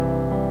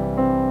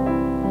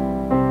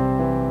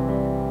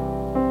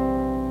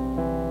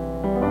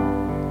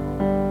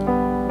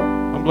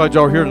I'm glad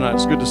y'all are here tonight.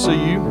 It's good to see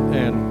you,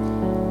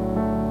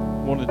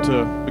 and wanted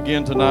to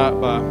begin tonight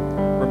by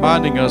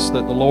reminding us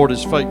that the Lord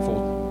is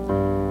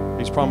faithful.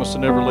 He's promised to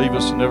never leave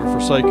us and never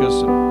forsake us,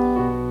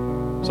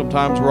 and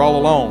sometimes we're all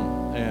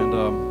alone, and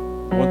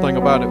one thing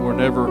about it, we're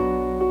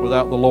never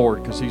without the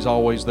Lord because He's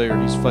always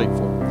there. He's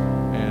faithful,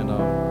 and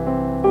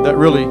that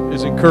really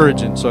is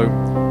encouraging. So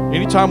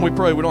anytime we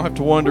pray, we don't have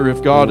to wonder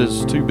if God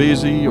is too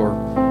busy or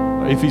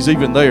if He's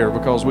even there,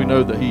 because we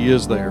know that He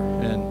is there.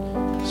 And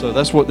so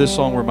that's what this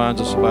song reminds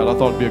us about. I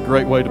thought it'd be a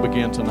great way to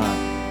begin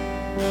tonight.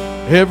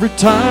 Every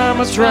time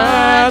I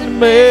try to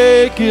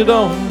make it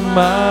on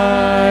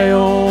my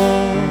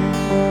own,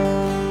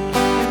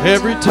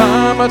 every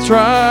time I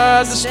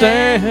try to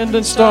stand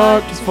and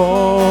start to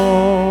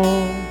fall,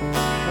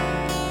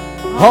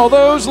 all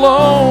those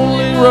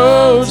lonely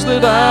roads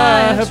that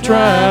I have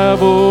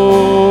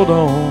traveled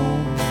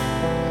on,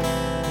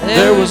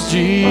 there was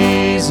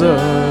Jesus.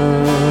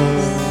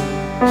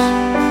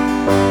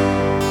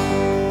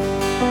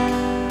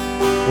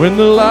 When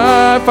the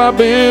life I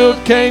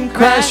built came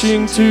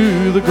crashing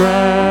to the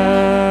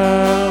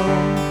ground,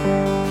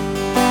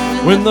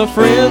 when the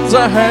friends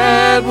I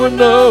had were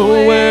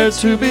nowhere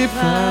to be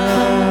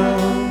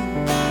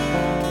found,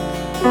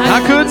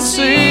 I couldn't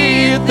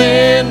see it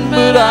then,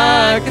 but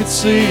I could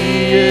see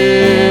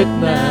it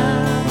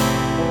now.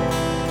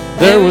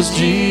 There was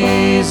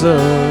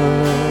Jesus.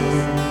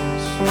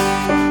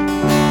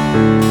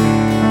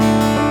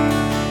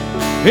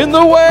 In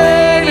the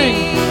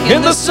waiting,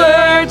 in the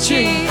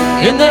searching,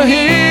 in the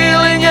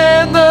healing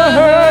and the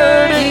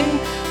hurting,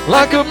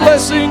 like a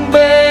blessing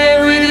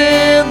buried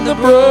in the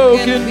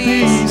broken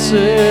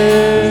pieces.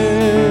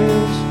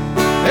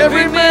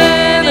 Every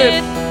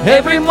minute,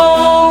 every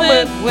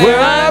moment, where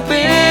I've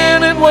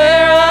been and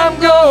where I'm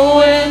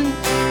going,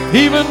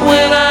 even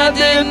when I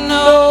didn't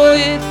know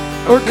it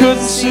or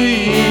couldn't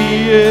see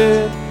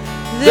it,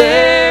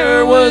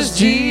 there was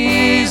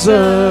Jesus.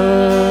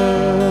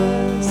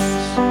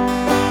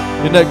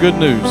 Isn't that good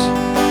news?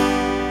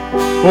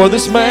 For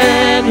this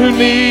man who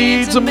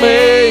needs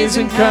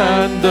amazing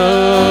kind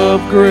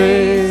of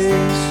grace,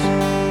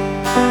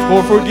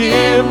 for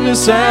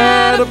forgiveness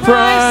at a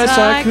price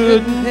I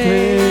couldn't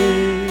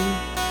pay.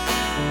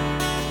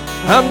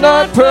 I'm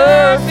not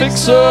perfect,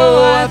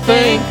 so I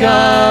thank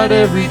God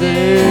every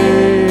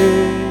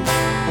day.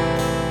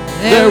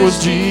 There was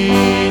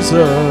Jesus.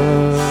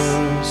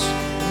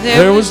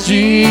 There was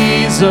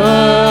Jesus.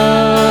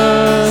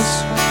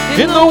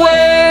 In the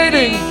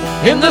waiting,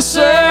 in the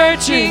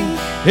searching,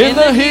 in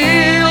the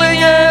healing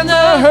and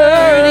the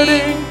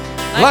hurting,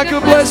 like a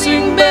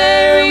blessing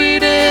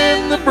buried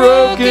in the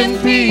broken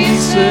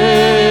pieces.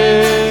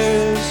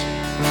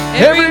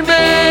 Every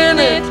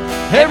minute,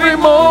 every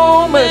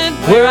moment,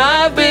 where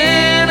I've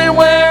been and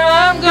where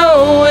I'm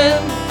going,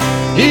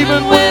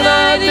 even when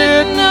I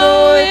didn't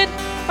know it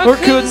or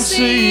couldn't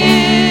see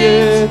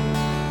it,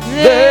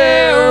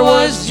 there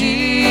was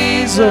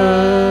Jesus.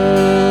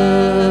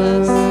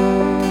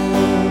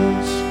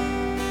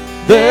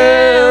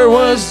 There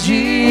was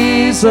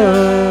Jesus.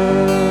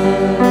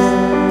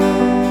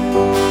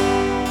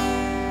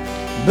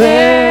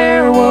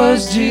 There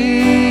was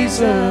Jesus.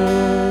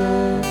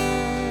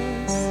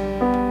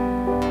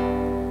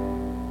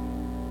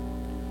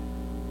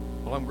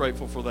 Well, I'm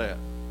grateful for that.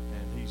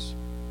 And He's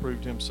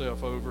proved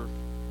Himself over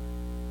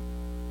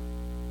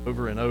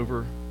and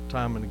over,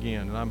 time and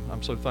again. And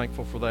I'm so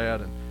thankful for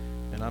that.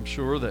 And I'm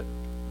sure that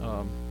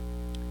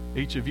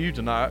each of you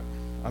tonight,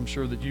 I'm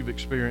sure that you've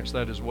experienced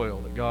that as well,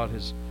 that God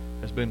has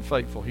been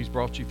faithful. He's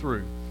brought you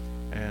through.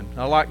 And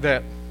I like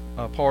that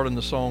part in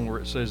the song where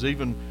it says,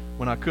 even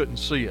when I couldn't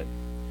see it,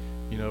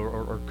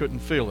 or couldn't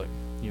feel it,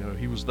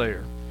 He was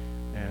there.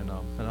 And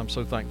I'm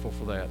so thankful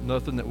for that.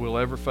 Nothing that we'll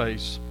ever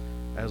face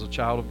as a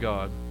child of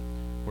God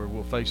where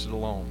we'll face it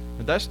alone.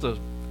 And that's the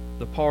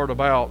part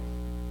about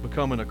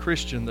becoming a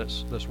Christian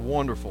that's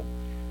wonderful,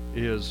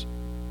 is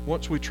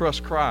once we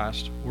trust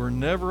Christ, we're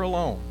never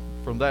alone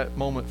from that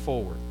moment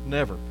forward.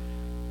 Never.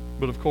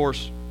 But of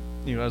course,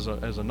 as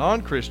a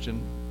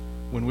non-Christian,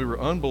 when we were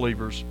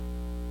unbelievers,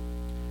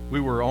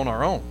 we were on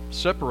our own,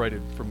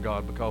 separated from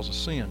God because of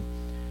sin.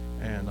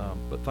 And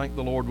but thank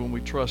the Lord when we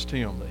trust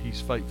Him that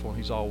He's faithful and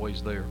He's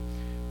always there.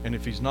 And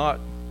if He's not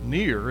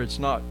near, it's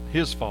not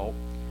His fault.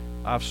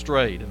 I've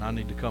strayed and I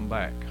need to come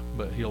back.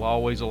 But He'll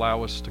always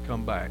allow us to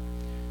come back.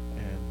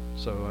 And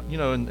so,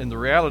 and the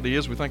reality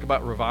is, we think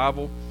about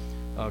revival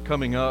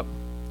coming up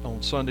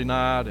on Sunday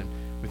night, and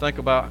we think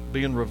about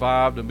being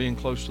revived and being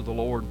close to the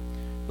Lord.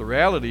 The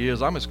reality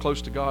is, I'm as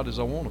close to God as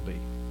I want to be.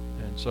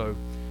 And so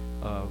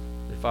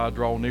if I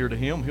draw near to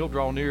Him, He'll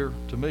draw near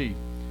to me.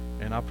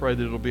 And I pray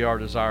that it'll be our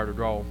desire to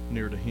draw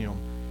near to Him,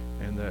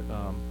 and that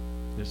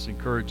it's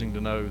encouraging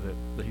to know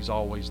that He's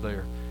always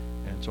there.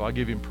 And so I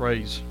give Him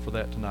praise for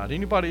that tonight.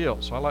 Anybody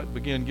else? So I like to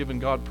begin giving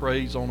God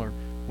praise on our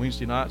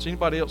Wednesday nights.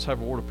 Anybody else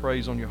have a word of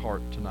praise on your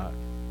heart tonight?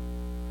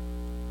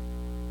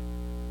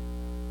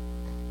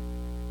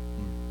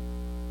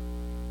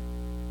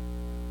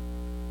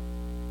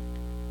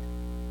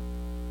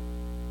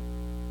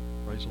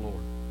 Praise the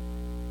Lord.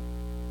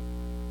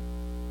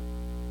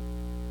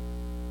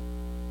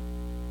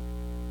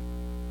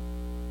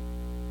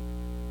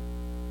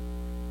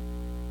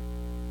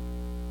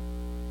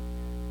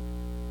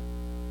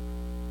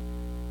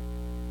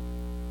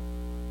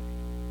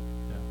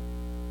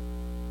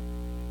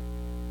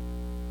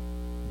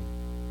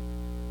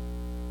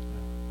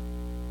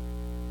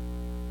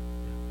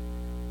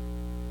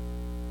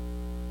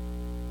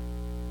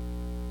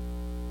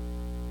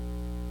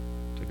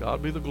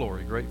 God be the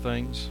glory. Great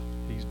things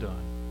He's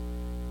done.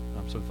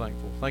 I'm so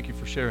thankful. Thank you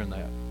for sharing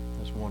that.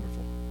 That's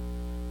wonderful.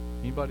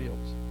 Anybody else?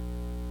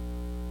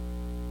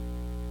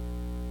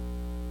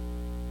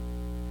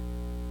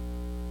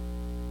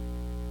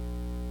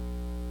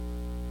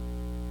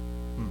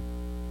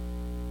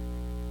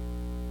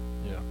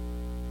 Yeah.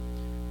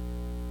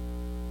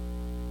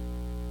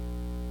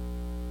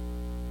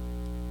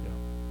 Yeah.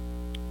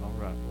 All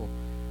right. Well,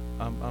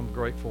 I'm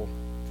grateful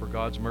for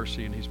God's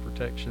mercy and His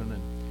protection,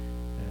 and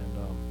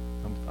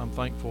I'm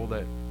thankful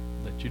that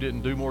you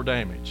didn't do more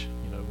damage,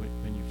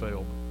 when you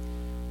failed.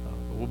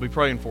 But we'll be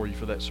praying for you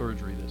for that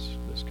surgery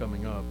that's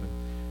coming up,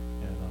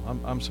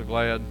 and I'm so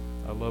glad.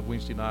 I love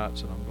Wednesday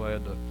nights, and I'm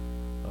glad to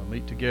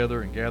meet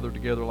together and gather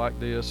together like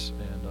this.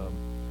 And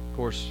of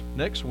course,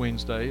 next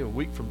Wednesday, a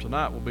week from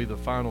tonight, will be the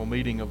final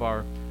meeting of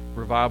our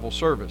revival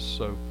service.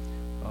 So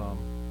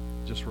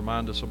just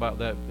remind us about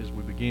that as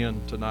we begin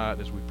tonight,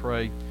 as we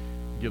pray,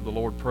 give the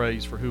Lord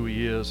praise for who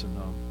He is, and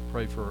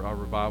pray for our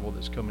revival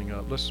that's coming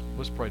up. Let's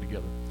pray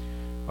together.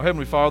 Our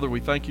Heavenly Father, we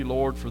thank You,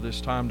 Lord, for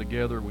this time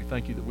together. We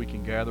thank You that we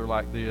can gather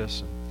like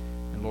this,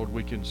 and Lord,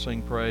 we can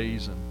sing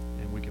praise,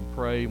 and we can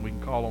pray, and we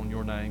can call on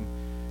Your name.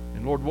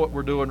 And Lord, what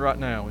we're doing right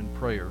now in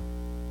prayer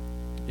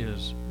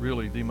is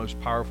really the most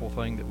powerful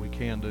thing that we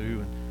can do.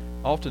 And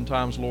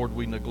oftentimes, Lord,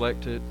 we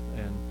neglect it,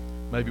 and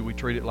maybe we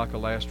treat it like a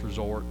last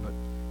resort. But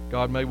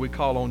God, may we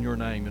call on Your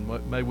name,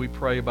 and may we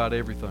pray about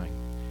everything.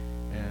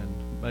 And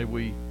may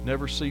we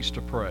never cease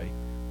to pray,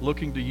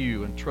 looking to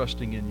You and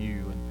trusting in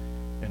You,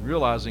 and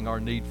realizing our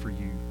need for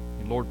You.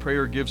 And Lord,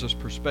 prayer gives us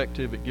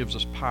perspective. It gives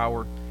us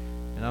power.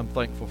 And I'm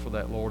thankful for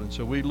that, Lord. And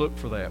so we look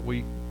for that.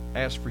 We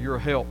ask for Your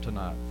help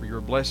tonight, for Your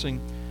blessing.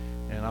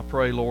 And I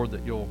pray, Lord,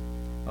 that You'll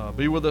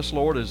be with us,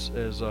 Lord, as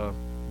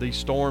these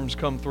storms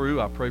come through.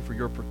 I pray for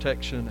Your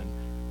protection,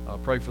 and I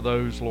pray for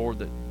those, Lord,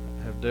 that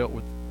have dealt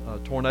with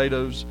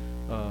tornadoes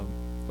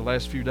the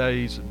last few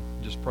days, and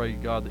just pray,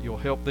 God, that You'll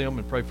help them,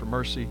 and pray for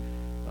mercy.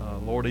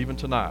 Lord, even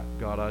tonight,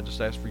 God, I just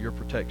ask for Your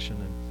protection,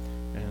 and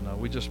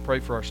we just pray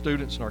for our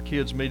students and our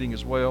kids meeting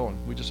as well,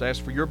 and we just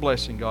ask for Your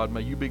blessing, God.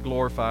 May You be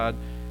glorified,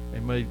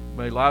 and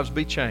may lives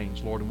be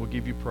changed, Lord, and we'll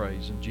give You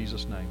praise in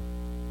Jesus' name.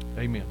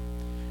 Amen.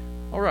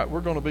 All right,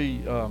 we're going to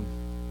be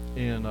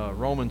in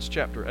Romans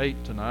chapter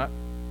 8 tonight,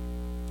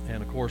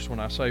 and of course, when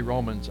I say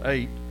Romans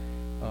 8,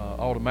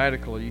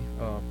 automatically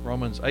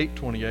Romans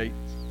 8:28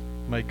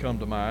 may come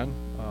to mind.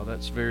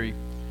 That's very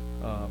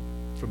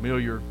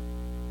familiar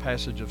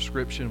passage of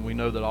Scripture, and we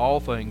know that all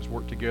things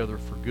work together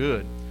for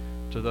good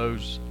to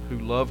those who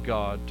love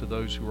God, to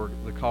those who are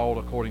the called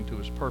according to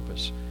His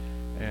purpose.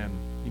 And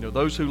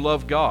those who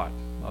love God,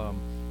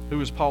 who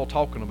is Paul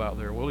talking about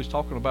there? Well, he's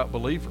talking about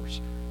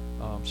believers.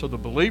 So the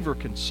believer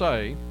can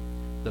say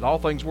that all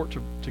things work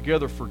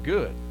together for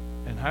good.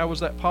 And how is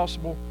that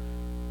possible?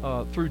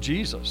 Through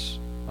Jesus.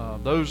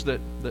 Those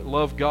that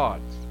love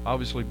God.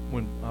 Obviously,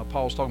 when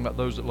Paul's talking about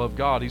those that love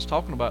God, he's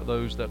talking about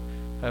those that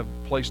have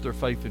placed their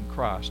faith in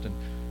Christ.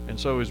 And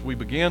so as we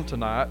begin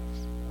tonight,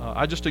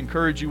 I just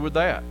encourage you with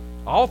that.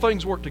 All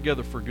things work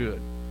together for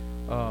good.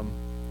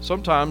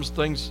 Sometimes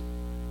things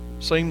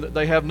seem that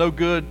they have no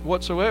good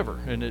whatsoever,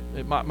 and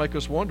it might make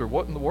us wonder,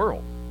 what in the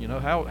world?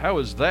 How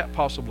is that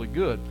possibly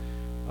good?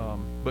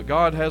 But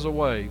God has a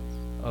way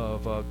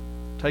of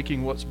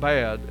taking what's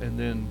bad and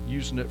then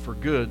using it for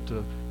good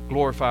to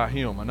glorify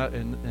Him,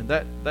 and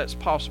that's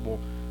possible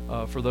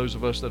for those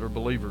of us that are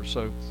believers.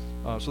 So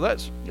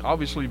that's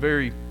obviously a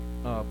very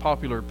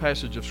popular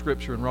passage of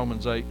Scripture in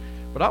Romans 8.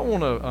 But I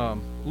want to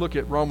look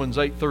at Romans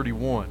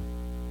 8:31.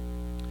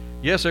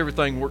 Yes,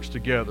 everything works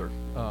together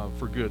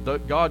for good.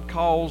 God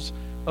calls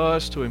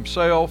us to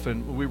Himself,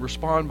 and we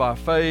respond by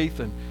faith,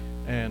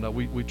 and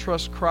we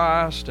trust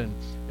Christ,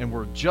 and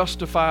we're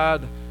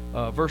justified.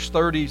 Verse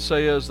 30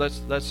 says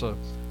that's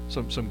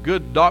some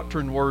good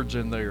doctrine words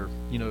in there.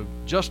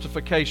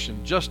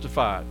 Justification,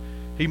 justified.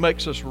 He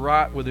makes us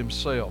right with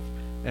Himself,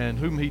 and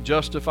whom He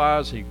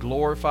justifies, He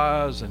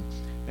glorifies,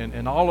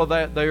 and all of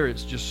that there.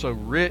 It's just so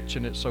rich,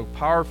 and it's so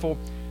powerful,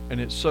 and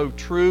it's so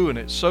true, and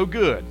it's so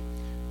good.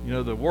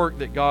 The work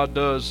that God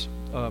does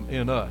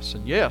in us.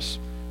 And yes,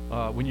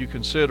 when you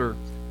consider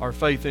our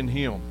faith in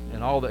Him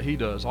and all that He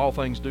does, all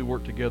things do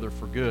work together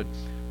for good.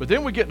 But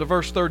then we get to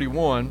verse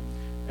 31,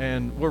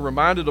 and we're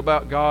reminded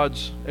about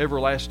God's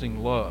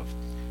everlasting love.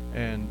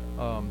 And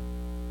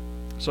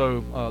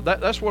so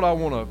that's what I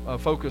want to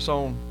focus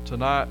on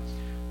tonight.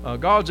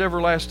 God's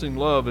everlasting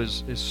love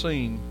is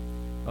seen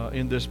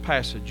in this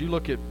passage. You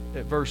look at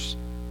verse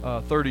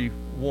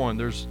 31.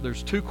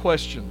 There's two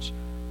questions.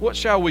 What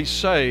shall we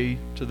say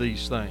to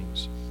these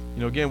things?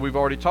 Again, we've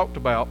already talked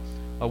about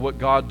what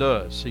God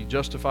does. He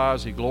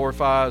justifies, He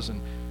glorifies,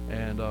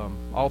 and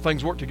all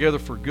things work together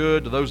for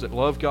good to those that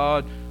love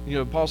God.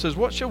 Paul says,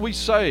 what shall we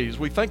say as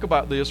we think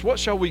about this? What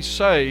shall we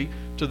say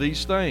to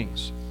these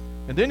things?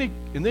 And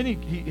then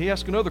he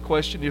asks another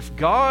question. If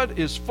God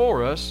is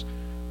for us,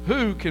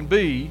 who can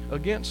be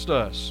against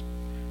us?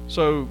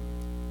 So,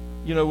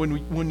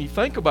 when you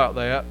think about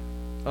that,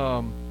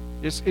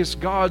 it's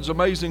God's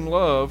amazing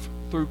love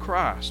through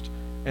Christ.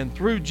 And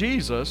through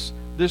Jesus,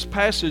 this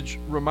passage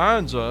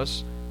reminds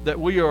us that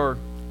we are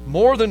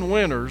more than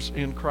winners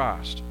in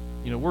Christ.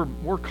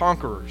 We're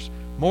conquerors,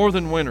 more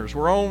than winners.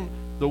 We're on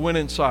the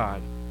winning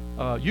side.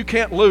 You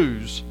can't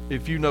lose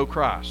if you know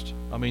Christ.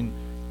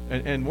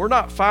 And we're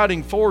not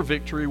fighting for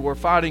victory, we're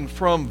fighting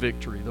from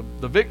victory.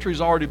 The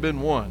victory's already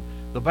been won.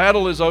 The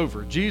battle is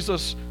over.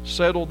 Jesus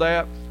settled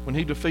that when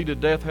He defeated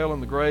death, hell,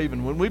 and the grave.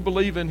 And when we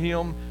believe in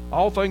Him,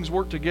 all things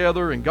work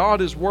together, and God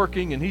is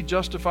working, and He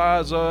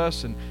justifies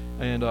us, and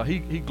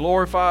He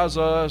glorifies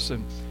us,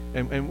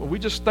 and we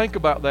just think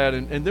about that.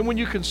 And then when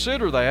you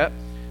consider that,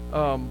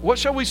 what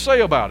shall we say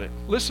about it?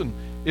 Listen,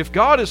 if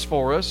God is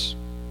for us,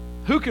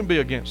 who can be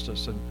against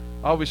us? And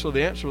obviously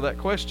the answer to that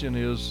question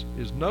is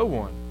no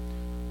one.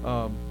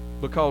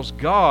 Because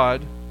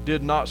God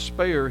did not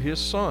spare His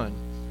Son.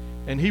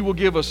 And He will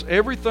give us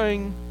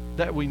everything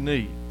that we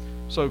need.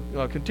 So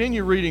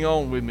continue reading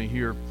on with me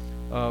here.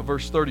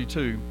 Verse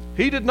 32.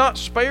 He did not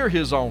spare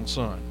His own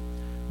Son,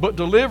 but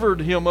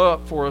delivered Him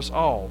up for us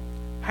all.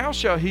 How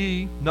shall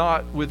He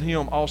not with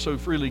Him also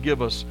freely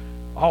give us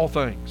all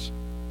things?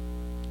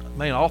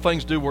 Man, all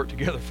things do work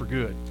together for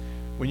good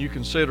when you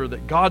consider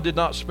that God did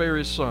not spare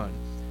His Son,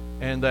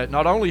 and that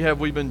not only have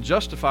we been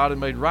justified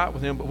and made right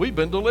with Him, but we've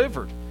been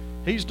delivered.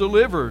 He's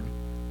delivered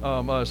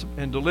us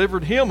and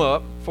delivered Him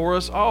up for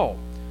us all.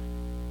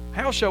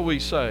 How shall we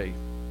say,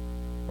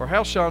 or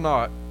how shall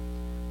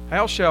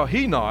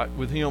He not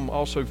with Him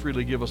also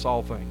freely give us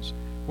all things?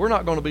 We're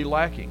not going to be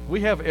lacking.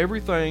 We have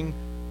everything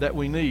that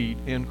we need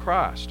in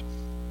Christ.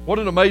 What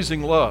an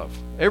amazing love.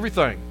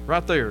 Everything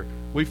right there,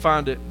 we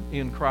find it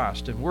in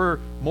Christ. And we're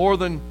more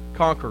than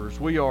conquerors.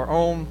 We are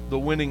on the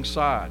winning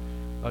side.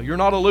 You're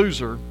not a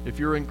loser if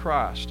you're in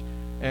Christ.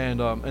 And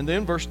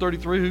then verse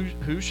 33,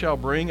 who shall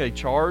bring a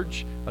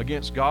charge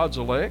against God's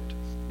elect?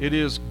 It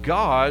is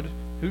God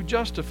who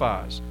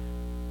justifies.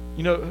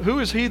 Who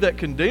is he that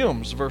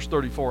condemns? Verse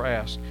 34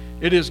 asks.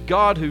 It is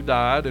God who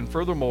died, and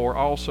furthermore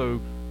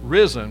also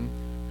risen,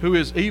 who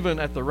is even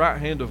at the right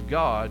hand of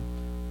God,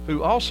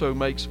 who also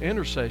makes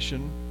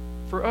intercession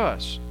for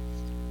us.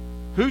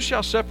 Who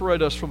shall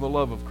separate us from the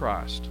love of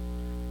Christ?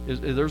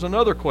 There's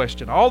another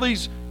question. All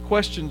these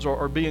questions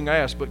are being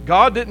asked, but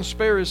God didn't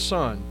spare His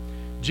Son.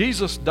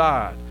 Jesus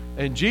died,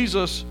 and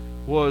Jesus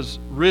was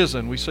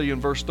risen, we see in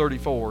verse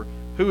 34,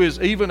 who is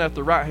even at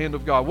the right hand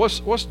of God.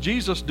 What's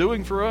Jesus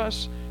doing for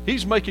us?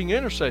 He's making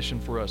intercession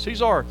for us.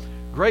 He's our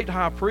great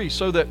high priest,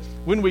 so that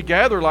when we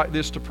gather like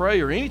this to pray,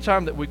 or any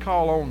time that we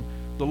call on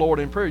the Lord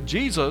in prayer,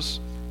 Jesus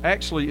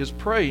actually is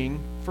praying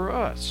for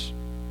us.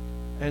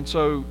 And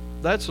so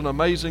that's an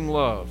amazing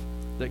love,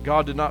 that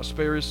God did not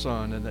spare His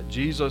Son, and that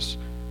Jesus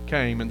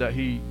came, and that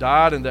He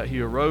died, and that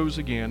He arose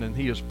again, and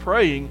He is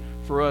praying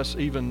for us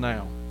even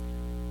now.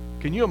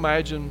 Can you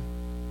imagine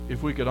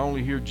if we could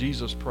only hear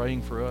Jesus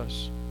praying for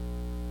us?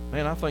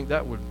 Man, I think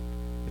that would,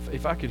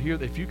 if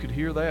you could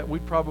hear that,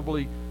 we'd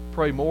probably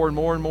pray more and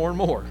more and more and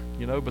more.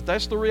 But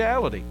that's the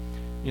reality.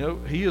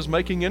 He is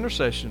making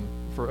intercession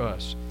for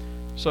us.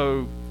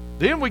 So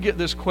then we get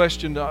this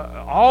question,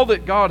 all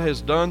that God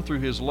has done through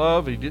His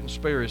love, He didn't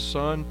spare His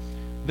Son.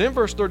 Then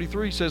verse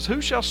 33 says,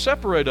 who shall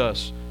separate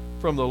us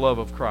from the love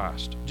of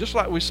Christ? Just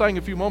like we sang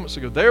a few moments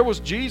ago, there was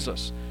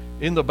Jesus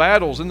in the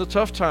battles, in the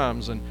tough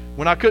times, and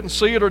when I couldn't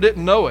see it or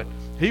didn't know it,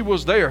 He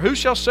was there. Who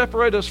shall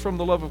separate us from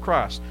the love of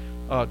Christ?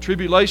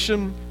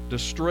 Tribulation,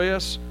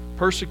 distress,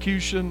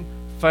 persecution,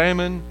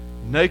 famine,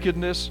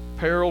 nakedness,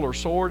 peril, or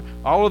sword.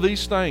 All of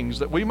these things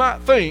that we might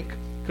think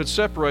could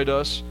separate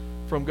us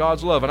from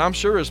God's love. And I'm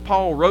sure as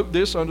Paul wrote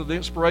this under the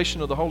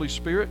inspiration of the Holy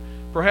Spirit,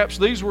 perhaps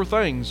these were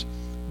things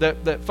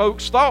that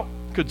folks thought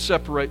could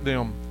separate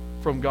them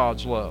from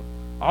God's love.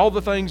 All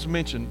the things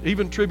mentioned,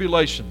 even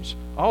tribulations,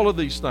 all of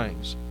these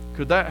things.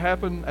 Could that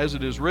happen? As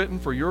it is written,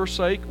 for your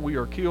sake we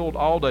are killed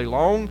all day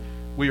long.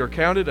 We are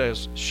counted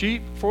as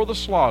sheep for the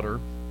slaughter,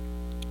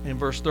 in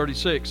verse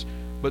 36.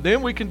 But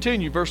then we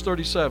continue, verse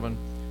 37.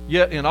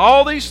 Yet in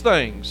all these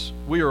things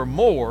we are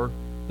more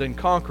than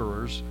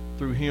conquerors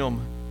through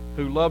Him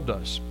who loved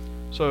us.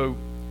 So,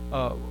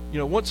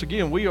 once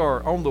again, we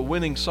are on the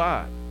winning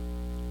side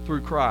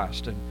through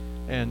Christ.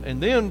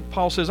 And then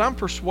Paul says, I'm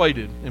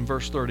persuaded, in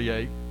verse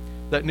 38,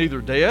 that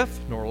neither death,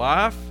 nor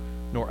life,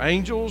 nor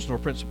angels, nor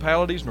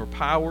principalities, nor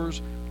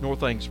powers, nor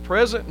things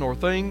present, nor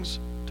things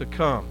to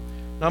come.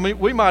 Now,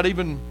 we might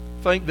even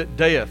think that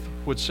death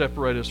would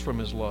separate us from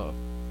His love,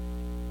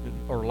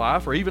 or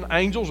life, or even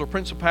angels or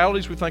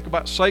principalities. We think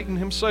about Satan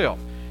himself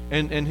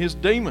and his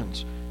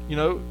demons.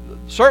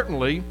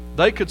 Certainly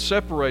they could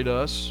separate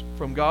us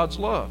from God's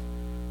love.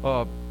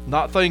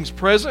 Not things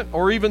present,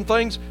 or even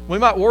things, we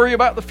might worry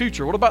about the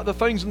future. What about the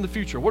things in the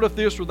future? What if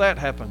this or that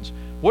happens?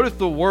 What if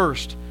the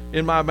worst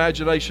in my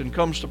imagination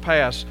comes to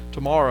pass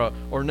tomorrow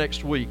or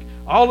next week?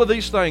 All of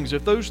these things,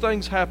 if those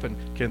things happen,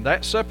 can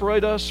that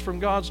separate us from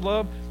God's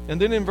love? And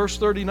then in verse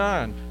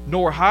 39,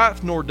 nor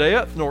height, nor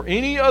depth, nor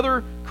any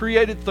other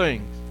created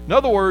thing. In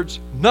other words,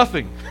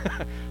 nothing.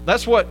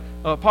 That's what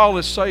Paul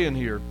is saying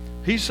here.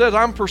 He says,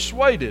 I'm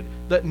persuaded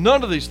that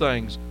none of these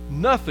things,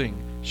 nothing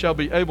shall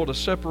be able to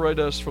separate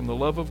us from the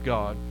love of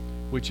God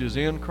which is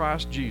in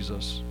Christ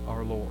Jesus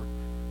our Lord.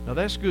 Now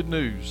that's good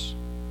news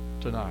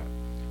tonight.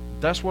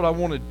 That's what I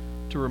wanted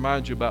to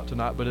remind you about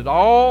tonight. But it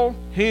all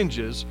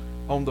hinges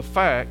on the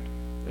fact,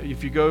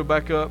 if you go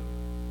back up,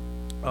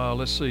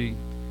 let's see,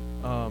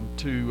 let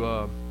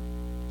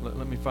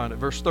me find it,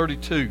 verse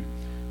 32.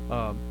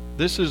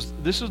 This is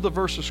the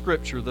verse of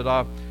Scripture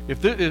that if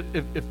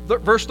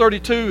verse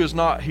 32 is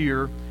not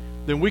here,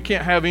 then we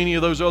can't have any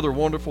of those other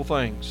wonderful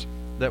things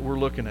that we're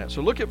looking at.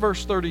 So look at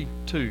verse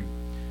 32.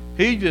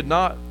 He did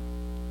not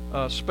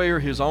spare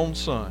his own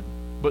Son,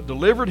 but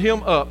delivered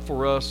him up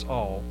for us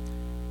all.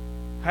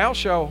 How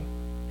shall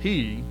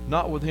he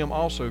not with him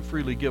also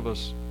freely give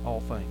us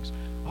all things?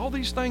 All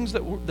these things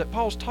that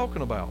Paul's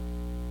talking about,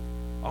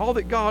 all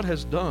that God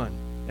has done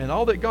and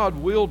all that God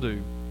will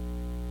do,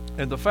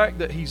 and the fact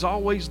that he's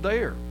always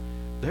there.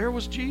 There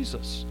was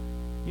Jesus.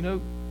 You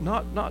know,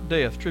 not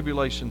death,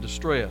 tribulation,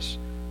 distress,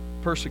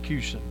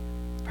 persecution,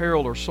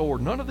 peril, or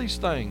sword. None of these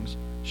things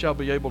shall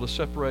be able to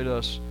separate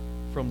us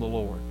from the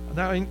Lord.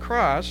 Now in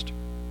Christ,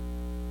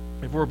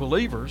 if we're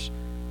believers,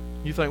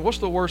 you think, what's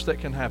the worst that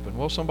can happen?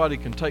 Well, somebody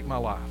can take my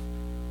life.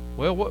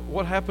 Well,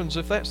 what happens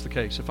if that's the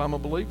case? If I'm a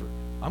believer,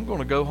 I'm going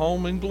to go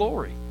home in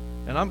glory,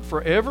 and I'm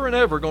forever and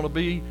ever going to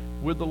be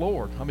with the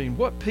Lord. I mean,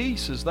 what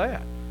peace is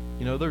that?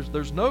 You know,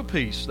 there's no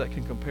peace that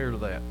can compare to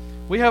that.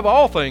 We have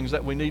all things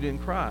that we need in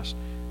Christ.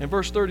 And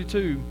verse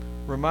 32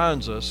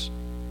 reminds us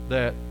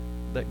that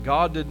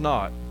God did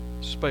not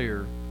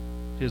spare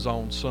his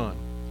own Son.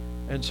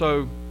 And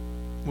so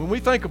when we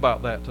think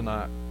about that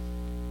tonight,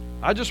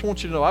 I just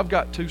want you to know I've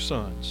got 2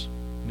 sons.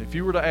 And if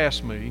you were to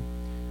ask me,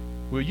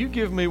 will you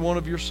give me one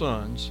of your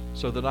sons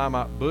so that I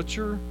might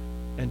butcher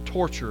and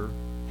torture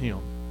him?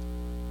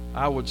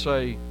 I would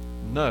say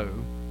no,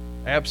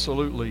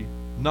 absolutely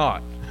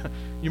not.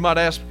 You might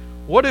ask,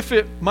 what if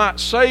it might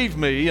save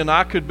me and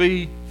I could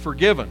be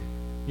forgiven?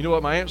 You know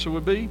what my answer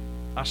would be?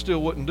 I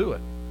still wouldn't do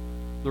it.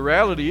 The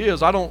reality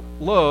is I don't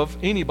love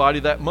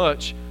anybody that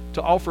much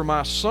to offer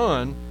my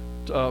son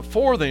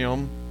for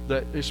them,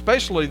 that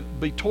especially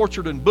be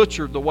tortured and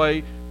butchered the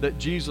way that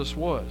Jesus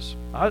was.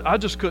 I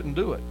just couldn't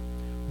do it.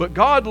 But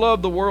God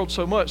loved the world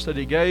so much that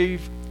he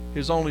gave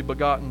his only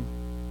begotten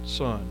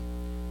Son.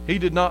 He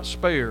did not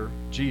spare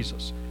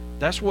Jesus.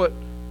 That's what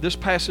this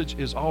passage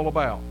is all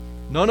about.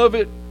 None of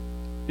it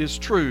is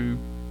true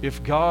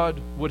if God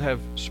would have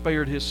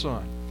spared his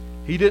Son.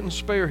 He didn't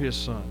spare his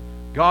Son.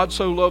 God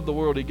so loved the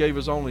world he gave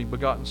his only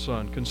begotten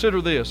Son.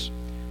 Consider this.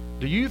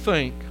 Do you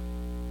think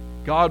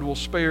God will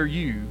spare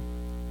you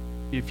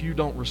if you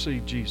don't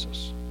receive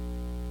Jesus?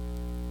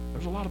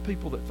 There's a lot of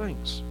people that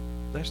thinks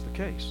that's the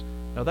case.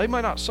 Now, they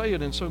may not say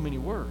it in so many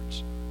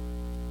words,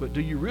 but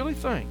do you really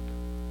think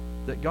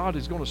that God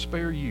is going to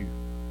spare you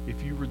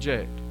if you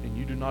reject and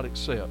you do not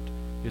accept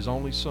his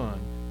only Son,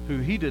 who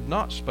he did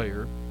not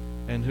spare,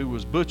 and who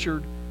was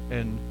butchered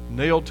and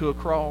nailed to a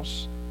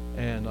cross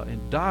and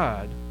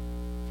died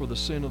for the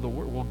sin of the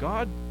world? Well,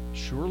 God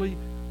surely,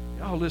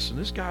 oh, listen,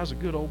 this guy's a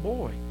good old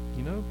boy.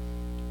 You know,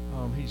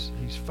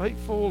 he's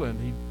faithful, and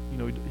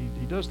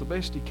he does the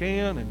best he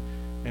can,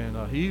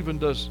 and he even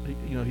does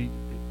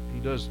he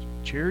does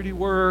charity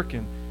work,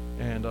 and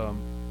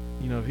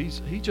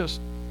he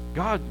just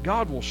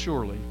God will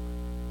surely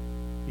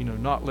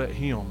not let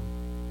him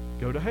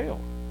go to hell.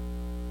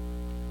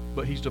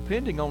 But he's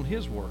depending on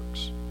his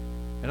works.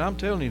 And I'm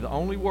telling you, the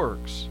only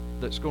works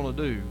that's going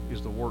to do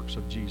is the works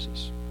of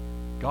Jesus.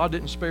 God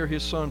didn't spare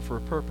his Son for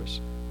a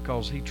purpose,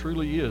 because he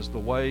truly is the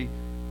way,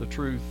 the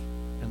truth,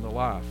 and the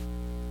life.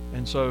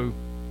 And so,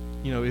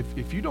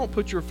 if you don't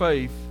put your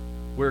faith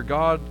where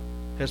God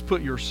has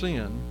put your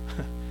sin,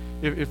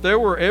 if there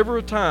were ever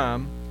a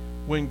time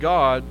when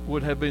God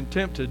would have been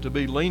tempted to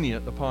be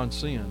lenient upon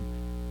sin,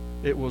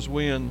 it was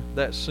when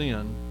that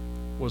sin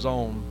was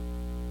on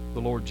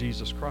the Lord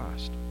Jesus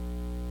Christ.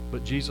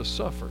 But Jesus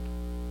suffered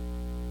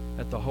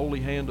at the holy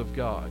hand of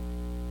God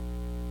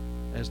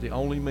as the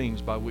only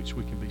means by which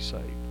we can be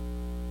saved.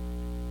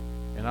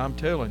 And I'm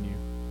telling you,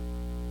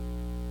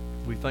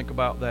 if we think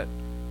about that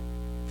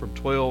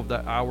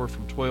hour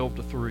from 12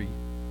 to 3,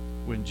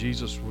 when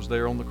Jesus was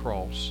there on the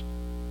cross,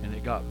 and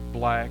it got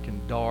black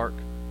and dark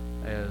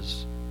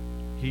as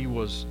he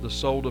was the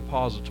sole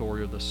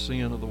depository of the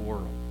sin of the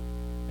world,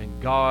 and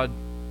God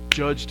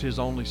judged his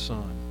only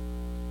Son.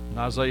 And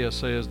Isaiah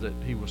says that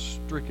he was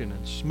stricken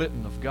and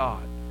smitten of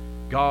God.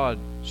 God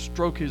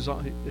struck his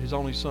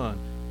only Son,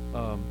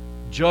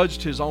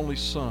 judged his only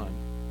Son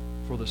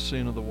for the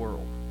sin of the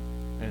world.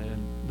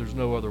 And there's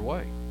no other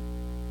way.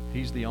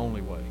 He's the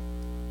only way.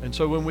 And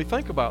so when we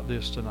think about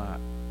this tonight,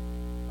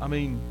 I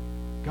mean,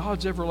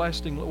 God's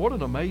everlasting love, what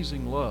an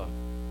amazing love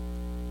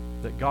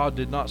that God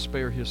did not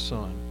spare his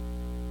Son,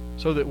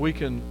 so that we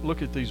can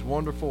look at these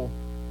wonderful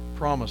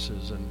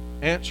promises and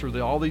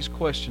answer all these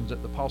questions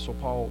that the Apostle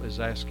Paul is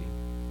asking.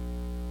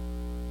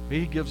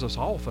 He gives us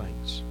all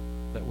things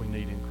that we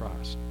need in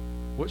Christ.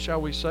 What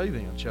shall we say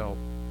then? Shall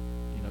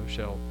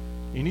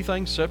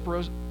anything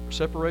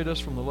separate us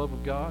from the love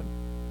of God?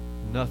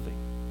 Nothing.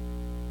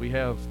 We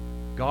have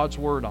God's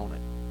word on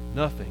it.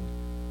 Nothing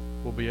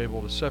will be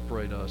able to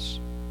separate us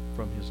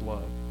from His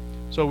love.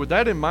 So with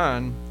that in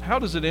mind, how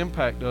does it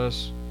impact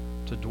us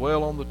to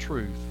dwell on the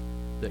truth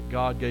that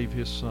God gave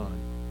His Son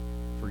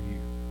for you?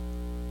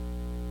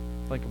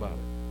 Think about it.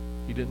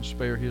 He didn't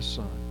spare His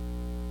Son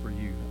for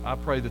you. I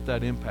pray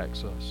that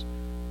impacts us,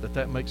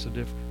 that makes a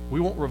difference. We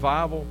want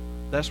revival.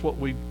 That's what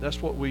we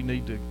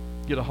need to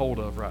get a hold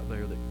of right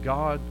there, that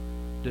God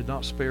did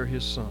not spare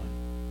His Son.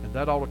 And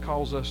that ought to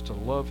cause us to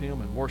love Him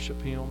and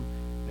worship Him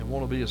and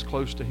want to be as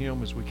close to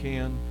Him as we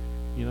can.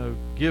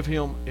 Give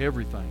Him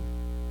everything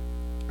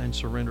and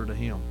surrender to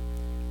Him.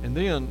 And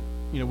then,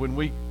 when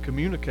we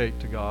communicate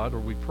to God or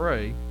we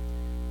pray,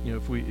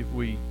 if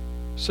we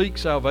seek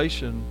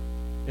salvation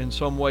in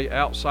some way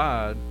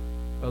outside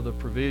of the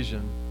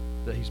provision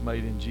that He's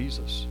made in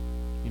Jesus,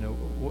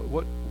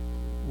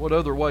 what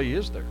other way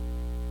is there?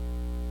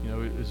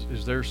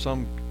 Is there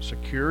some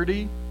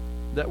security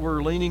that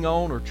we're leaning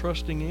on or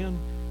trusting in?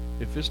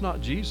 If it's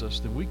not Jesus,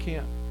 then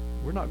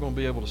we're not going to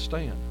be able to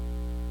stand.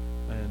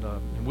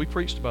 And we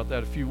preached about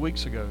that a few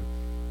weeks ago.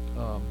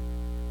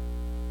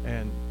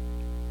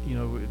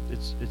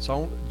 It's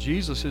on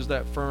Jesus is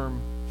that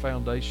firm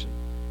foundation.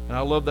 And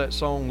I love that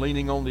song,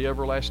 Leaning on the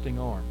Everlasting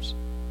Arms.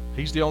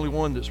 He's the only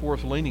one that's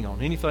worth leaning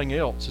on. Anything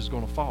else is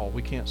going to fall.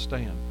 We can't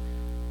stand.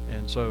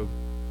 And so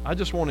I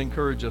just want to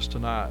encourage us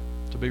tonight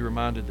to be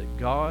reminded that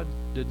God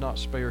did not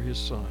spare His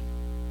Son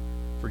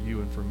for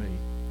you and for me.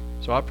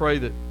 So I pray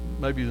that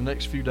maybe the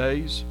next few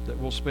days that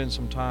we'll spend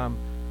some time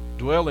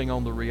dwelling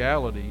on the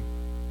reality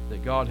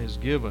that God has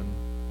given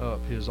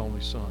up His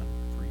only Son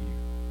for you.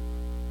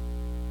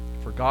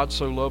 For God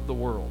so loved the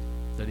world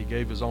that He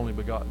gave His only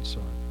begotten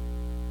Son.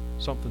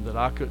 Something that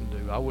I couldn't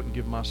do. I wouldn't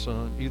give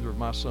either of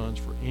my sons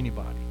for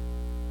anybody.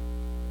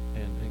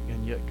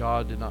 And yet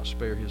God did not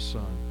spare His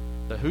Son,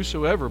 that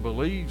whosoever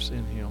believes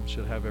in Him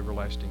should have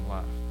everlasting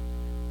life.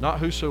 Not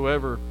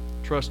whosoever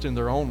trusts in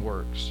their own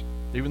works,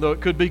 even though it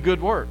could be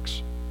good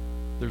works.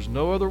 There's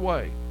no other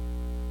way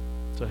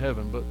to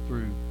heaven but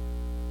through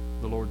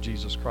the Lord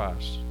Jesus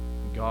Christ.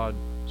 And God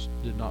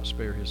did not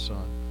spare His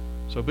Son.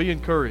 So be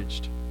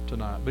encouraged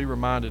tonight. Be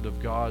reminded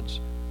of God's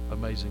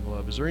amazing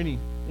love. Is there any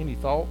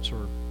thoughts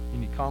or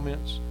any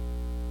comments?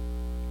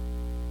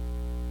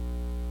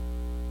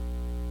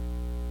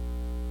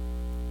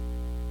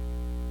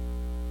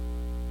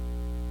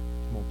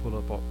 I'm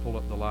going to pull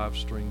up the live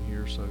stream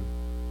here so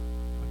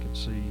I can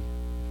see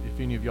if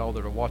any of y'all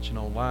that are watching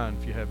online,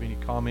 if you have any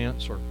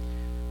comments or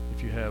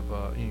if you have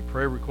any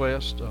prayer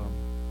requests,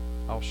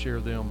 I'll share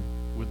them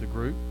with the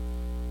group.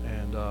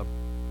 And I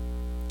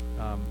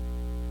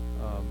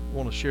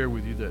want to share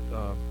with you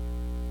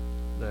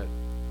that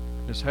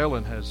Miss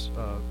Helen has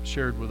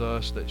shared with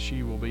us that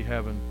she will be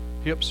having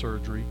hip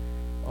surgery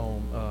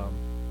on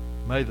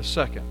May the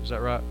 2nd. Is that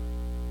right?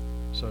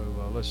 So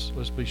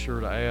let's be sure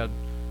to add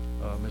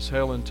Miss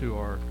Helen to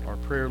our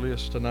prayer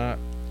list tonight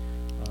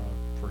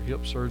for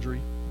hip surgery.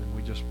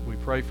 And we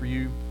pray for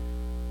you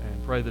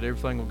and pray that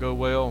everything will go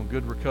well and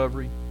good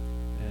recovery.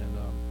 And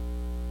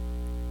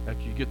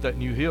after you get that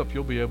new hip,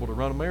 you'll be able to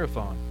run a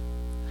marathon.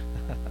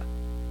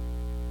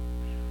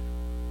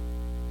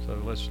 So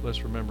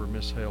let's remember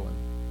Miss Helen.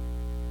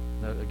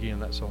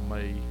 That's on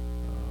May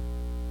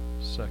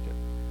 2nd.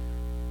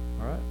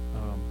 All right.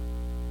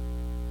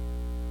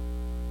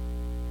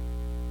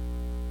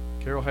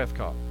 Carol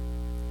Hathcock.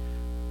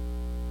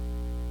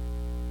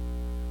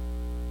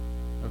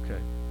 Okay.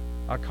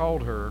 I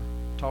called her,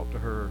 talked to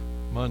her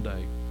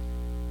Monday,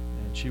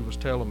 and she was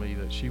telling me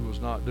that she was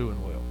not doing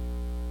well.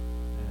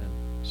 And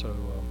so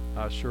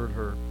I assured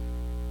her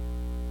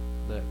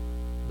that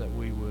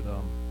we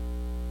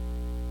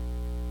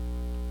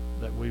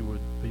would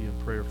be in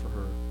prayer for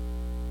her.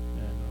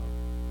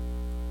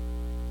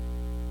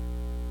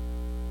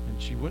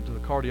 And she went to the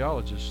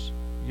cardiologist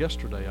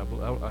yesterday.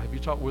 Have you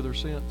talked with her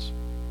since?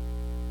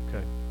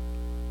 Okay.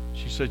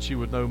 She said she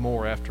would know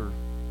more after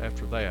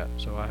that,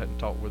 so I hadn't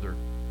talked with her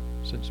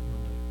since Monday.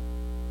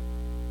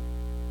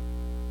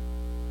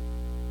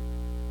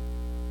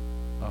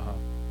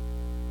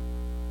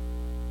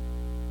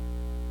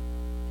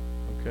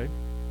 Okay.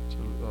 So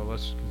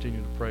let's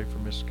continue to pray for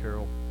Miss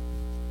Carol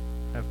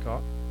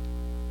Hathcock.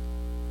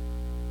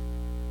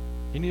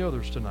 Any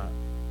others tonight?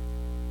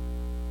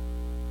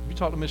 Have you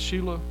talked to Miss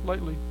Sheila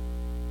lately?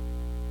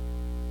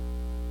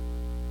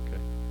 Okay.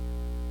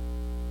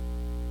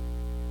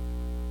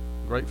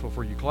 Grateful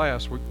for your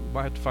class. We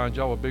might have to find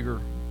y'all a bigger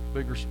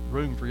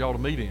room for y'all to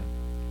meet in.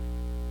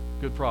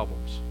 Good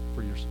problems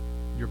for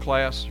your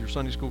class, your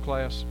Sunday school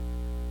class.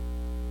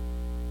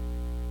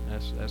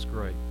 That's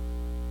great.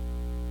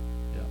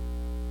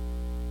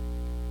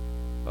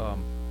 Yeah.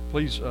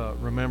 Please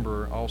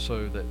remember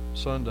also that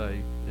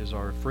Sunday is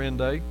our friend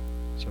day.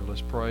 So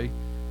let's pray.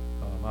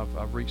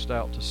 I've reached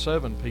out to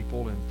 7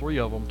 people, and 3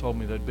 of them told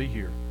me they'd be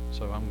here.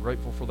 So I'm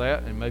grateful for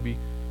that, and maybe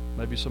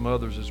some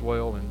others as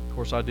well. And of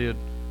course, I did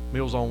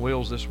Meals on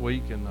Wheels this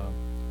week, and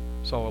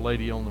saw a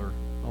lady on her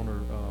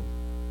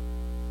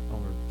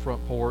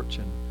front porch,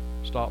 and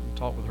stopped and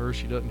talked with her.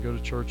 She doesn't go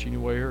to church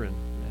anywhere, and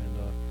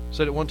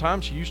said at one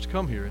time she used to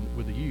come here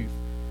with the youth.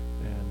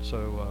 And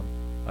so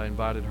I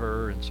invited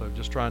her, and so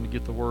just trying to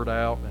get the word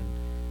out.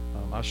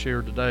 And I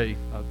shared today,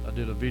 I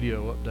did a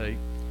video update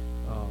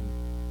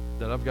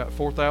that I've got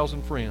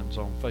 4,000 friends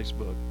on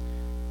Facebook.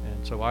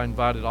 And so I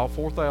invited all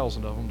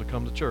 4,000 of them to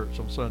come to church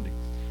on Sunday.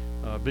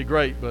 It'd be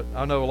great, but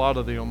I know a lot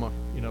of them,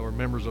 are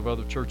members of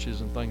other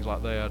churches and things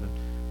like that. And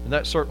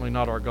that's certainly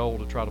not our goal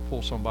to try to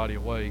pull somebody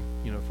away,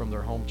 from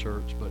their home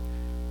church.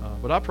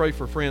 But I pray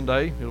for Friend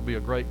Day. It'll be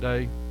a great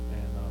day,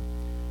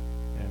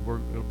 and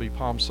it'll be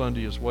Palm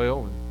Sunday as well.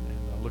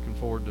 And looking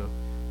forward to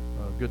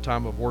a good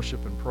time of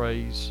worship and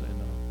praise.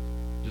 And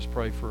just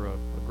pray for a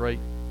great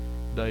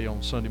day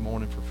on Sunday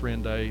morning for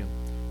Friend Day.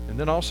 And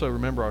then also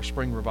remember our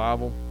spring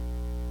revival.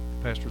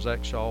 Pastor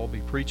Zach Shaw will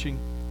be preaching.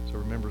 So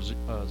remember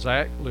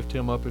Zach, lift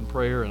him up in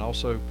prayer. And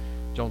also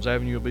Jones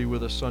Avenue will be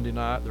with us Sunday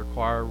night. Their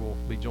choir will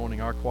be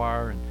joining our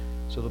choir. And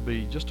so there'll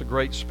be just a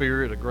great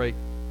spirit, a great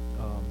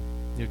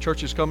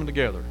churches coming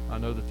together. I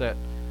know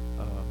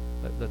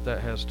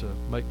that has to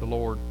make the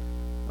Lord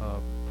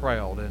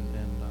proud. And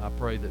I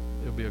pray that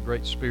it'll be a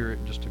great spirit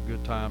and just a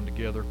good time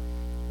together.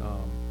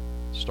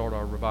 Start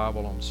our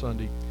revival on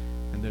Sunday.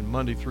 And then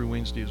Monday through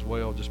Wednesday as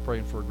well, just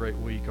praying for a great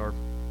week. Our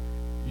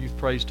youth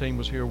praise team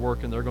was here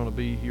working. They're going to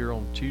be here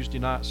on Tuesday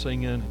night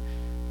singing,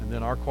 and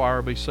then our choir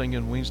will be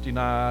singing Wednesday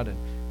night,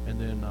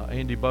 and then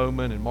Andy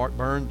Bowman and Mark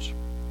Burns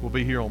will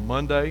be here on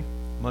Monday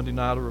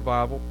night of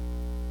revival,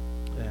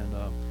 and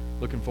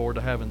looking forward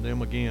to having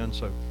them again.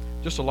 So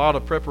just a lot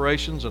of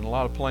preparations and a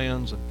lot of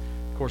plans. And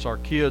of course our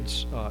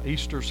kids'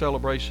 Easter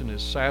celebration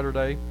is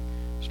Saturday,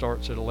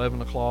 starts at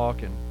 11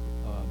 o'clock, and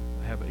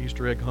have an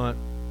Easter egg hunt,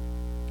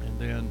 and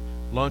then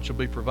lunch will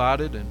be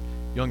provided, and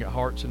Young at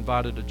Heart's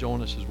invited to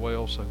join us as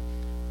well. So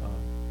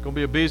going to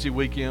be a busy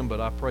weekend,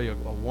 but I pray a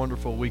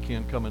wonderful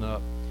weekend coming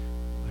up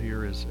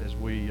here as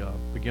we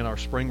begin our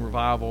spring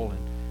revival,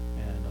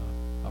 and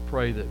I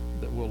pray that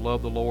we'll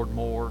love the Lord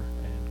more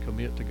and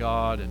commit to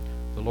God, and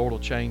the Lord will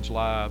change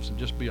lives, and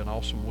just be an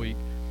awesome week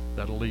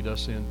that'll lead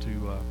us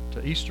into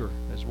to Easter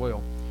as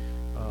well.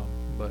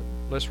 But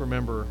let's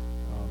remember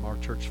our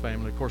church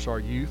family. Of course, our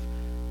youth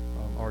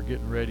are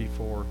getting ready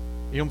for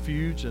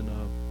M-Fuge, and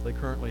they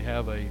currently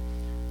have a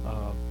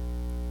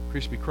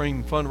Krispy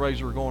Kreme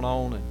fundraiser going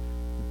on, and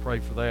we pray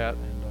for that.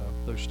 And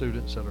those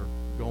students that are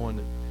going,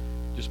 that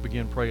just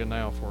begin praying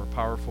now for a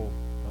powerful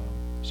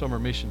summer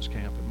missions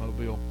camp at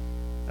Mobile,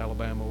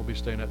 Alabama. We'll be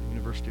staying at the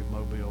University of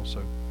Mobile,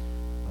 so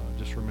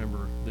just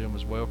remember them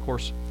as well. Of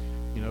course,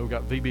 we've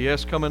got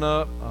VBS coming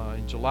up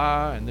in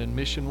July, and then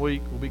Mission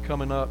Week will be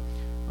coming up.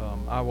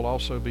 I will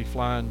also be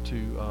flying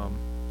to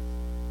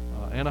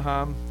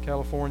Anaheim,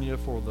 California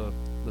for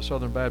the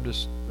Southern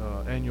Baptist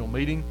annual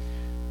meeting,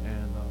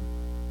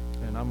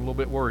 and I'm a little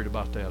bit worried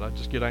about that. I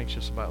just get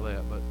anxious about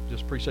that, but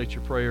just appreciate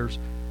your prayers,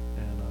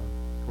 and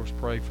of course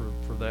pray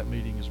for that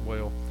meeting as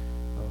well.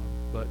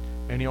 But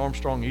Annie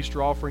Armstrong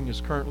Easter offering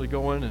is currently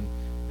going, and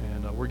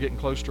we're getting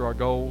close to our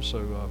goal,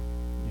 so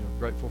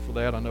grateful for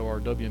that. I know our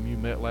WMU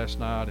met last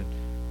night, and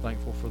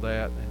thankful for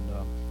that,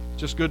 and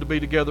it's just good to be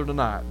together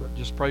tonight. But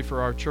just pray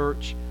for our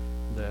church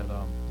that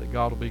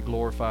God will be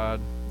glorified,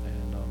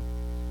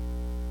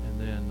 and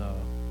then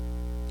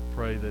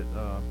pray that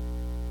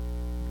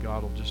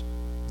God will just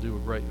do a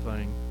great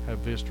thing, have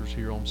visitors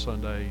here on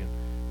Sunday, and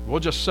we'll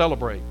just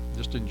celebrate,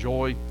 just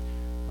enjoy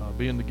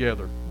being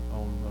together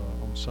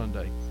on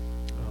Sunday.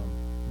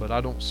 But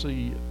I don't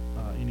see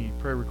any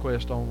prayer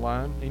requests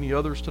online. Any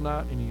others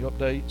tonight? Any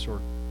updates or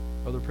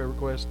other prayer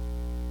requests?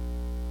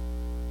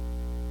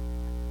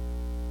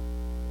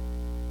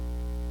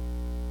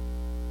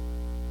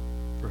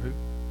 For who?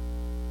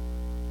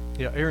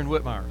 Yeah, Aaron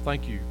Whitmire.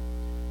 Thank you.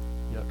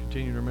 Yeah,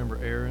 continue to remember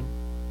Aaron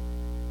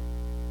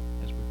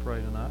as we pray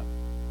tonight.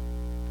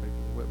 Pray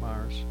for the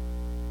Whitmires.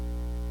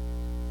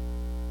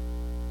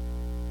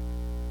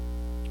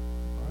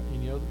 All right,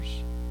 any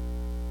others?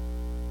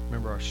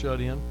 Remember our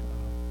shut-in.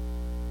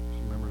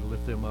 Remember to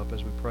lift them up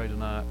as we pray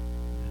tonight.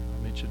 And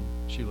I mentioned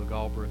Sheila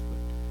Galbraith,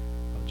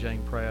 but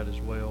Jane Pratt as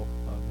well.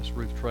 Miss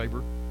Ruth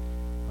Traber.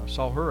 I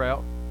saw her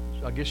out.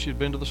 I guess she'd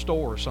been to the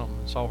store or something,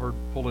 and saw her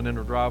pulling in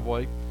her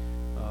driveway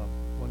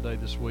one day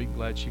this week.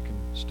 Glad she can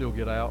still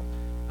get out.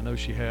 I know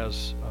she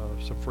has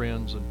some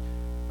friends and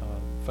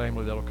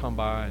family that'll come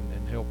by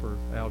and help her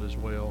out as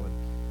well,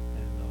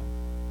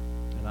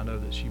 and I know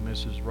that she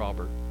misses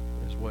Robert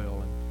as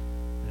well, and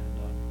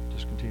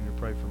just continue to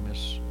pray for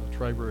Miss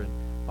Traber, and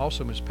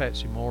also Miss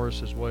Patsy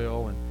Morris as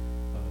well, and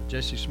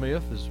Jesse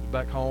Smith is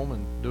back home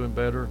and doing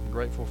better. I'm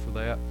grateful for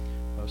that.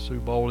 Sue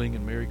Bowling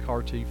and Mary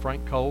Carty,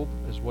 Frank Cole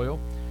as well,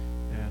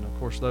 and of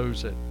course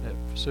those at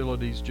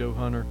facilities, Joe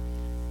Hunter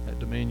at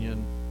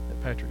Dominion,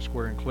 at Patrick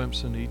Square in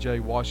Clemson, E.J.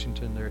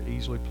 Washington there at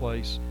Easley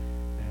Place,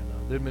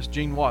 and then Miss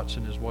Jean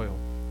Watson as well,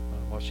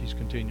 while she's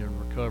continuing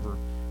to recover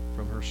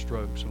from her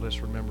stroke. So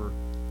let's remember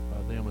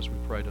them as we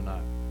pray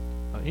tonight.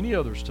 Any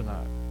others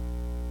tonight?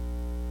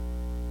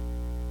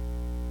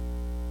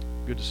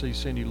 Good to see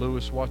Cindy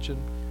Lewis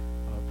watching.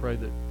 Pray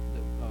that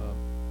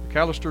the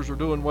Callisters are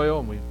doing well,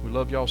 and we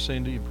love y'all,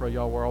 Cindy, and pray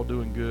y'all were all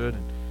doing good.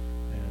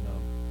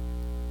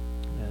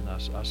 And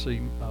I see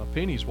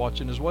Penny's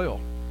watching as well.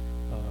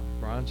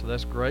 Brian, so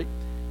that's great.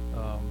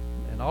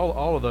 And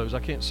all of those, I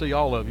can't see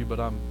all of you, but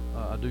I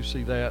do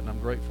see that, and I'm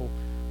grateful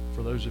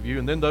for those of you.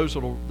 And then those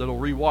that'll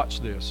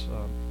rewatch this,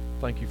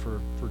 thank you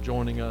for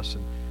joining us.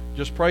 And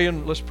just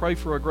praying, let's pray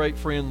for a great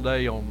Friend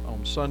Day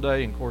on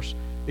Sunday, and of course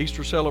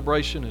Easter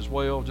celebration as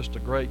well. Just a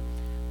great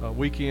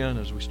weekend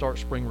as we start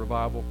spring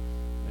revival.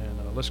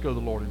 And let's go to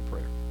the Lord in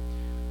prayer.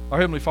 Our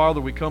Heavenly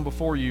Father, we come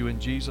before you in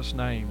Jesus'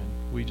 name,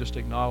 and we just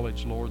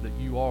acknowledge, Lord, that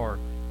you are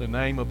the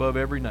name above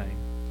every name.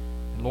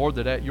 And Lord,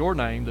 that at your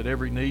name that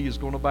every knee is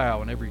going to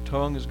bow and every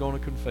tongue is going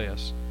to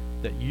confess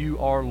that you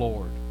are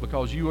Lord,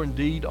 because you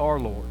indeed are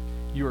Lord.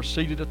 You are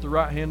seated at the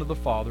right hand of the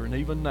Father, and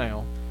even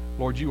now,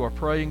 Lord, you are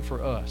praying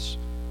for us.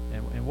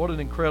 And what an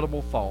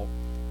incredible thought.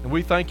 And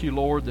we thank you,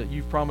 Lord, that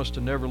you've promised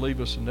to never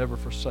leave us and never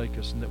forsake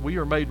us, and that we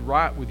are made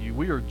right with you.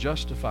 We are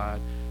justified.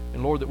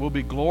 And Lord, that we'll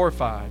be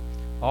glorified.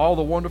 All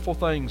the wonderful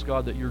things,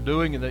 God, that you're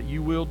doing and that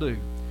you will do.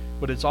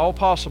 But it's all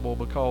possible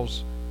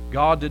because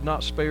God did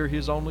not spare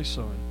his only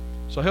Son.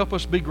 So help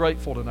us be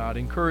grateful tonight.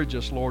 Encourage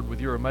us, Lord,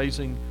 with your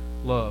amazing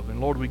love.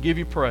 And Lord, we give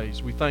you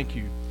praise. We thank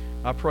you.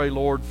 I pray,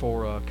 Lord,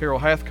 for Carol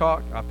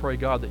Hathcock. I pray,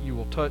 God, that you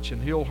will touch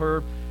and heal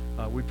her.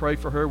 We pray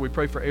for her. We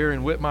pray for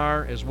Aaron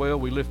Whitmire as well.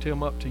 We lift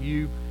him up to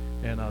you.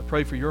 And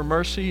pray for your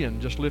mercy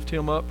and just lift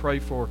him up. Pray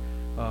for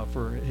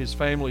his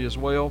family as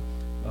well,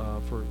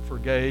 for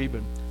Gabe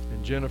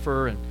and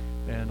Jennifer.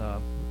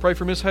 And pray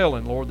for Miss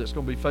Helen, Lord, that's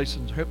going to be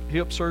facing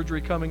hip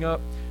surgery coming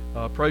up.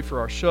 Pray for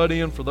our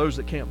shut-in, for those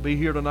that can't be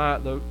here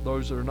tonight,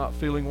 those that are not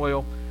feeling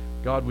well.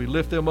 God, we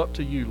lift them up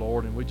to you,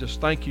 Lord, and we just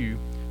thank you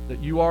that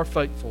you are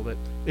faithful, that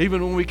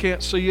even when we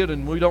can't see it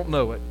and we don't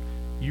know it,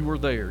 you are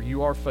there.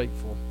 You are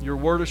faithful. Your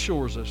word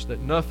assures us that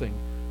nothing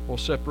will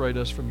separate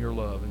us from your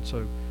love. And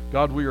so,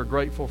 God, we are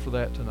grateful for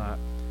that tonight.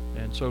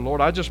 And so,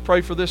 Lord, I just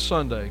pray for this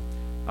Sunday.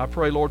 I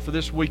pray, Lord, for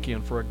this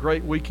weekend, for a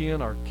great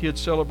weekend, our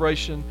kids'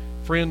 celebration,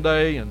 Friend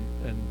Day, and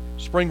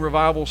Spring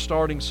Revival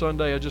starting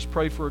Sunday. I just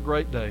pray for a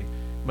great day.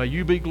 May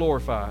you be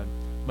glorified.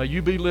 May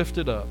you be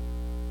lifted up.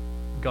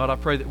 God, I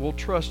pray that we'll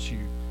trust you.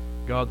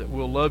 God, that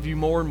we'll love you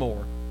more and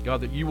more.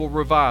 God, that you will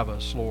revive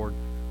us, Lord.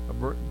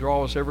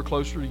 Draw us ever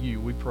closer to you,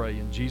 we pray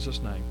in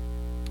Jesus' name.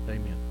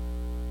 Amen.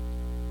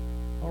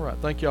 All right,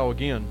 thank y'all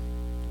again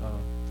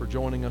for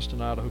joining us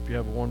tonight. I hope you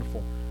have a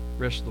wonderful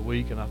rest of the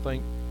week. And I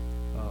think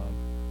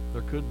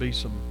there could be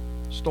some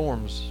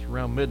storms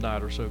around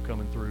midnight or so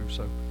coming through.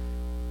 So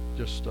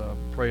just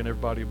praying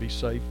everybody will be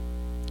safe.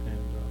 And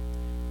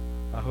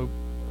I hope,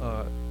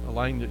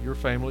 Elaine, that your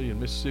family in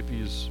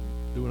Mississippi is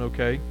doing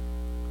okay.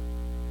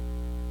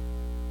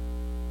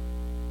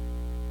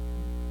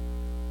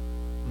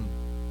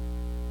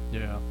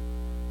 Yeah.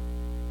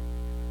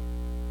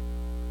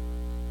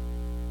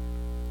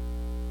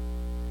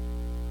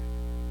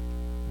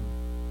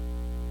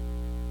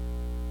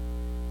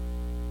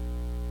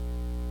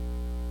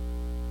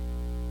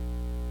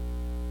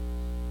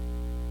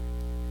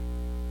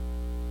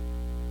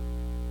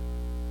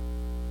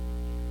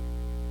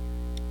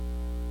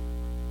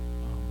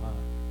 Oh my.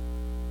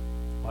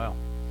 Wow.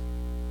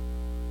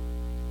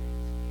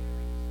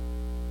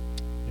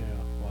 Yeah,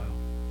 wow.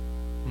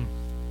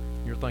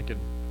 You're thinking,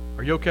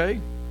 are you okay?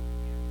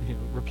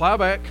 Reply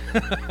back.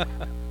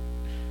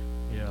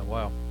 Yeah,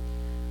 wow.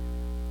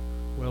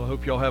 Well, I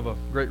hope y'all have a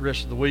great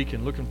rest of the week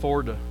and looking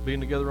forward to being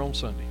together on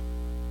Sunday.